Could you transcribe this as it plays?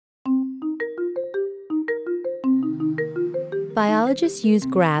Biologists use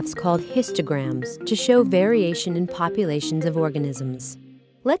graphs called histograms to show variation in populations of organisms.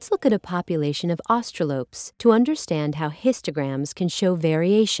 Let's look at a population of australopes to understand how histograms can show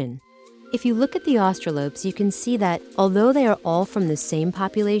variation. If you look at the australopes, you can see that although they are all from the same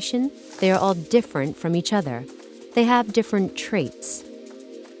population, they are all different from each other. They have different traits.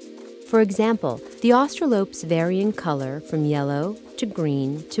 For example, the australopes vary in color from yellow to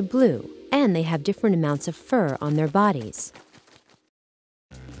green to blue, and they have different amounts of fur on their bodies.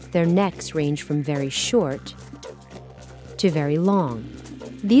 Their necks range from very short to very long.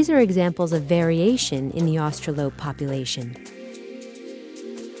 These are examples of variation in the australope population.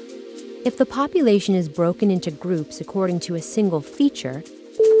 If the population is broken into groups according to a single feature,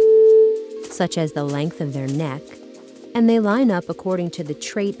 such as the length of their neck, and they line up according to the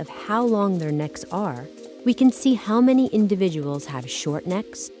trait of how long their necks are, we can see how many individuals have short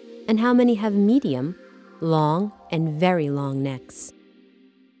necks and how many have medium, long, and very long necks.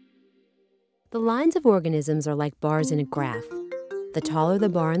 The lines of organisms are like bars in a graph. The taller the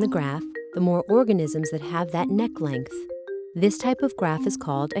bar in the graph, the more organisms that have that neck length. This type of graph is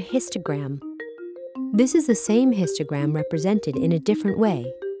called a histogram. This is the same histogram represented in a different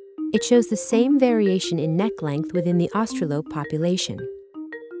way. It shows the same variation in neck length within the australope population.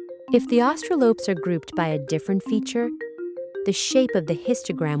 If the australopes are grouped by a different feature, the shape of the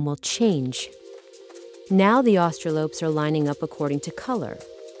histogram will change. Now the australopes are lining up according to color.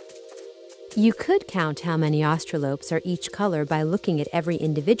 You could count how many australopes are each color by looking at every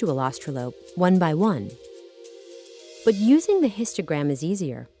individual australope, one by one. But using the histogram is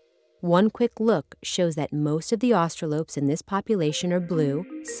easier. One quick look shows that most of the australopes in this population are blue,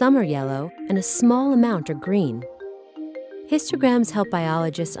 some are yellow, and a small amount are green. Histograms help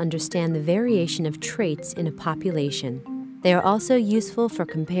biologists understand the variation of traits in a population. They are also useful for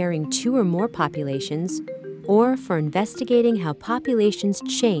comparing two or more populations or for investigating how populations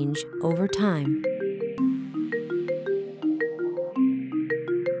change over time.